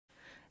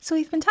So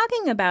we've been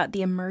talking about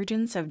the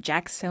emergence of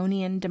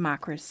Jacksonian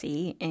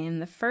democracy in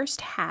the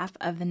first half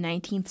of the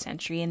 19th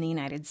century in the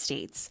United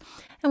States.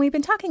 And we've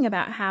been talking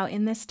about how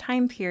in this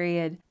time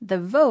period,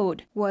 the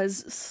vote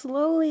was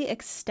slowly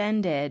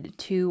extended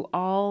to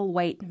all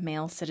white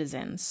male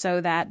citizens, so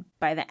that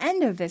by the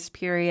end of this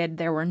period,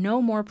 there were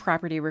no more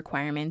property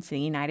requirements in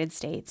the United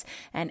States,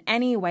 and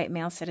any white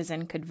male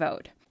citizen could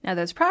vote. Now,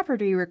 those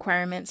property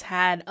requirements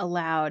had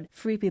allowed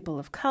free people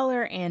of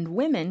color and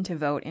women to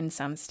vote in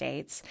some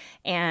states,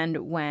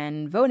 and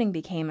when voting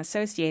became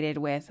associated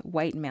with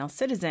white male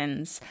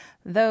citizens,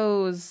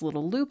 those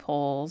little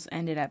loopholes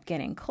ended up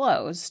getting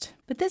closed.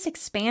 But this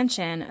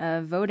expansion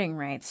of voting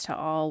rights to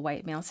all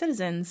white male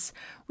citizens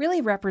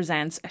really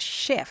represents a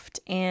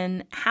shift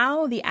in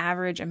how the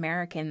average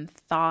American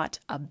thought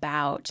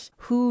about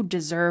who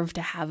deserved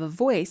to have a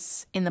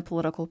voice in the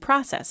political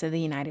process of the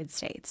United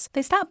States.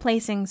 They stopped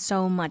placing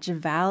so much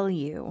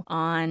value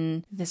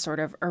on the sort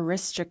of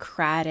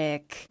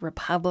aristocratic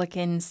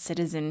Republican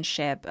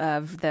citizenship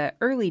of the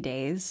early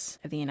days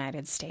of the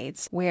United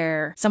States,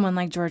 where someone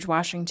like George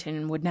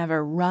Washington would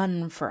never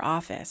run for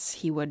office.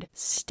 He would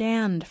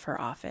stand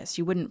for office.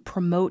 You wouldn't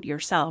promote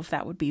yourself.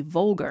 That would be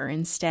vulgar.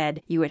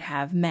 Instead, you would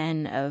have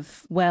men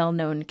of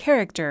well-known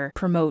character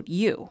promote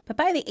you. But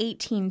by the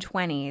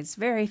 1820s,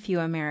 very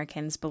few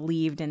Americans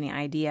believed in the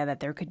idea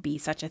that there could be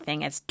such a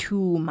thing as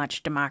too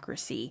much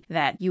democracy,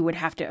 that you would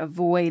have to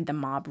avoid the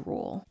mob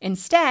rule.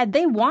 Instead,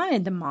 they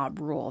wanted the mob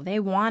rule. They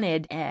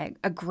wanted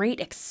a great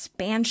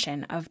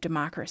expansion of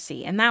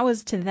democracy, and that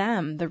was to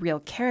them the real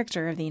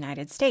character of the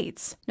United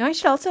States. Now, I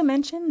should also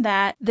mention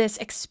that this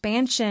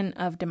expansion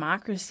of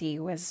democracy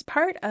was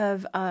part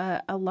of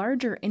a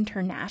larger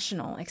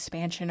international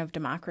expansion of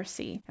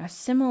democracy.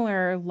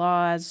 Similar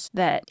laws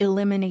that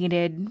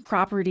eliminated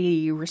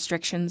property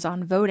restrictions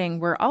on voting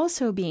were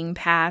also being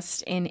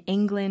passed in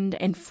England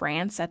and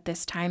France at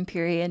this time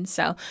period.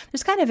 So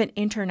there's kind of an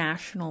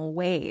international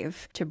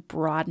wave to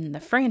broaden the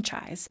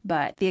franchise.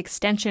 But the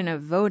extension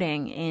of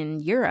voting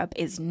in Europe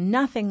is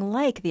nothing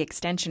like the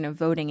extension of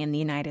voting in the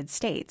United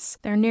States.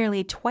 There are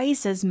nearly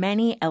twice as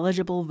many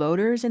eligible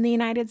voters in the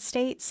United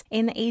States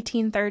in the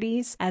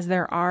 1830s as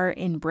there are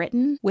in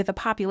Britain, with a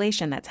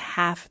population that's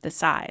half the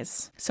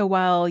size. So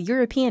while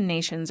European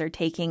nations are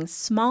taking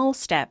small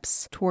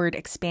steps toward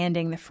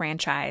expanding the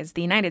franchise,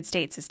 the United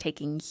States is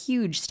taking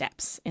huge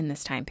steps in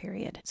this time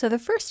period. So the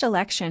first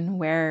election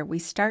where we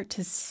start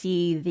to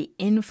see the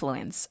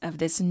influence of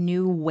this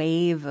new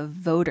wave of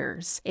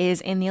voters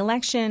is in the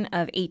election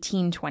of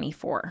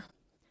 1824.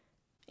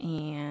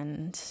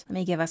 And let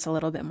me give us a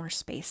little bit more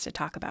space to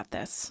talk about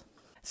this.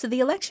 So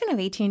the election of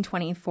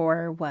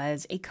 1824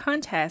 was a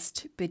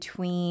contest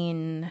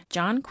between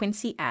John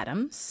Quincy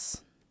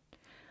Adams,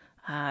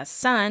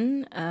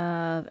 son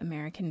of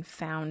American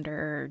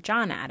founder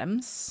John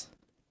Adams,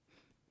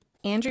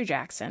 Andrew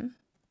Jackson,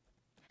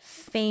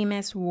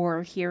 famous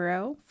war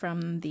hero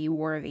from the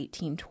War of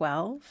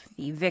 1812,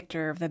 the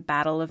victor of the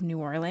Battle of New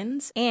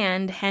Orleans,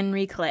 and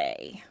Henry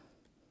Clay,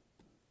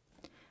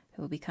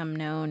 who will become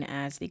known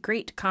as the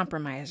Great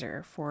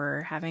Compromiser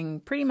for having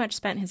pretty much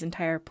spent his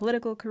entire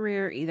political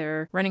career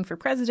either running for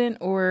president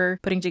or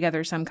putting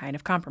together some kind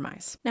of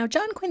compromise. Now,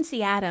 John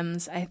Quincy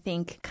Adams, I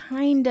think,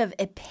 kind of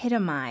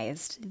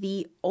epitomized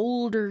the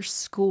older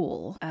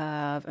school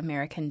of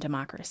American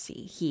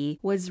democracy. He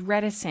was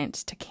reticent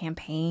to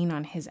campaign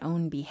on his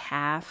own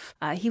behalf.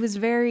 He was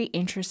very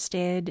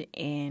interested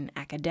in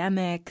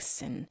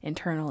academics and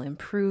internal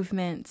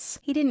improvements.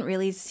 He didn't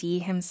really see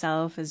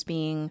himself as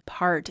being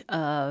part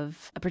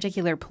of a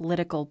particular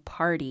political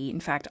party. In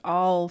fact,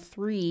 all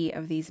three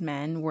of these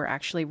men were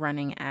actually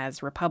running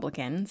as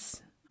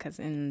Republicans, because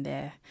in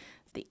the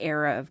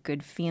era of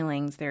good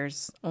feelings,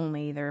 there's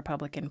only the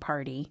Republican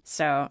Party.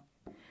 So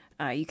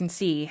you can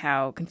see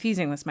how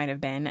confusing this might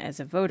have been as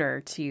a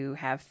voter to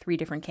have three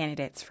different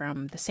candidates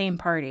from the same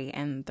party,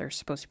 and they're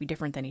supposed to be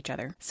different than each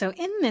other. So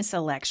in this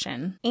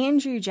election,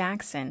 Andrew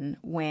Jackson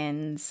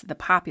wins the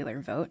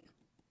popular vote,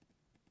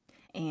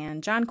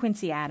 and John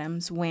Quincy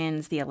Adams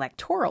wins the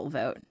electoral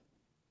vote.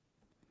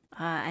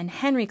 And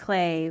Henry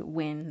Clay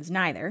wins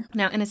neither.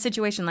 Now, in a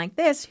situation like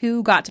this,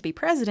 who got to be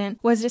president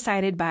was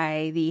decided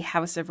by the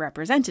House of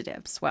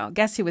Representatives. Well,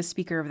 guess who was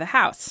Speaker of the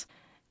House?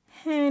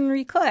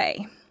 Henry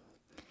Clay.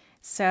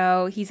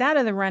 So he's out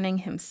of the running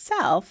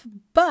himself,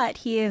 but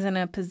he is in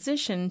a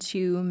position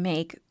to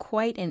make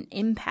quite an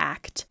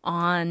impact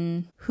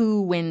on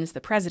who wins the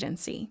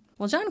presidency.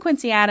 Well, John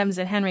Quincy Adams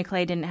and Henry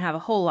Clay didn't have a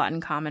whole lot in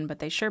common, but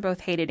they sure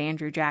both hated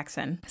Andrew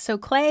Jackson. So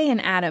Clay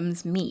and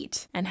Adams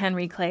meet, and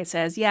Henry Clay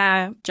says,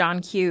 "Yeah, John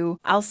Q,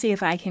 I'll see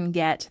if I can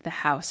get the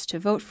House to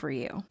vote for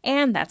you."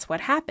 And that's what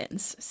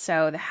happens.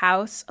 So the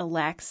House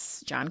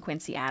elects John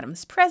Quincy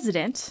Adams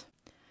president.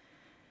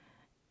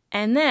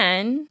 And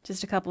then,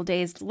 just a couple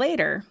days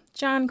later,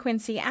 John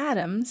Quincy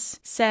Adams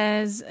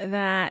says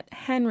that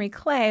Henry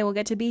Clay will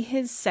get to be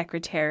his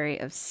Secretary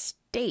of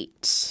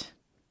State,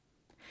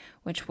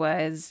 which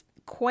was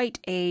quite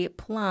a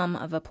plum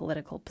of a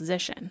political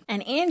position.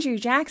 And Andrew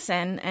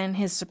Jackson and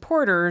his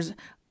supporters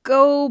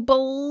go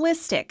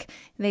ballistic.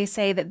 They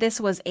say that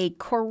this was a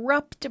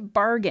corrupt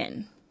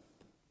bargain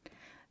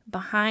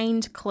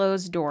behind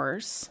closed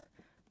doors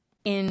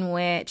in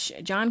which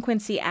John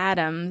Quincy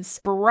Adams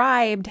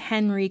bribed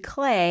Henry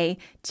Clay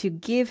to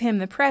give him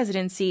the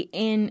presidency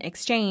in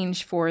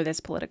exchange for this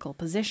political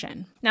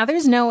position. Now,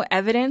 there's no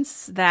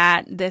evidence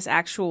that this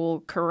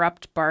actual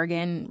corrupt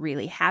bargain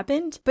really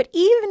happened, but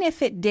even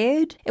if it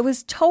did, it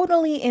was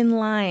totally in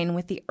line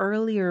with the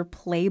earlier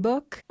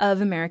playbook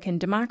of American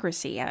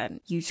democracy.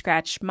 You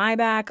scratch my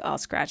back, I'll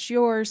scratch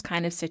yours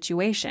kind of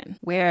situation,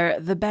 where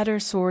the better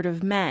sort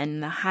of men,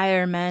 the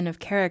higher men of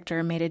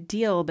character, made a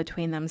deal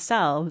between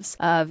themselves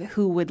of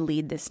who would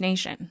lead this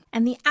nation.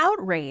 And the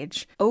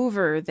outrage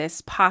over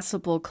this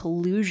possible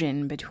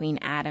collusion between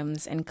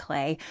Adams and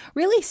Clay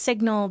really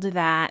signaled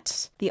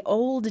that the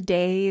old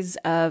days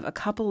of a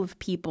couple of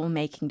people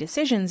making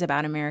decisions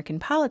about American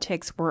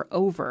politics were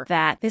over,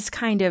 that this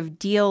kind of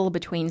deal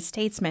between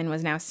statesmen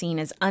was now seen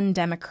as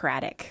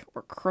undemocratic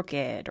or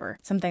crooked or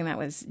something that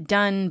was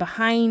done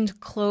behind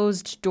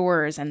closed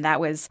doors and that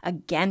was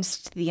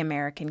against the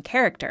American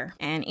character.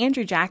 And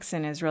Andrew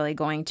Jackson is really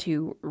going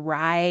to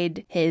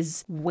ride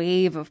his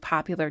wave of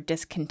popular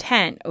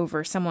discontent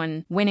over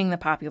someone winning the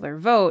popular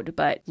vote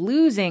but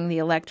losing the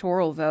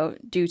electoral vote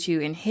due to,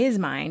 in his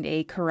mind,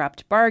 a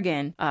corrupt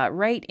bargain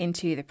right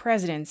into the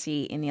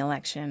presidency in the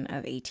election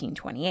of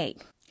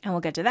 1828. And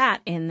we'll get to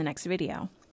that in the next video.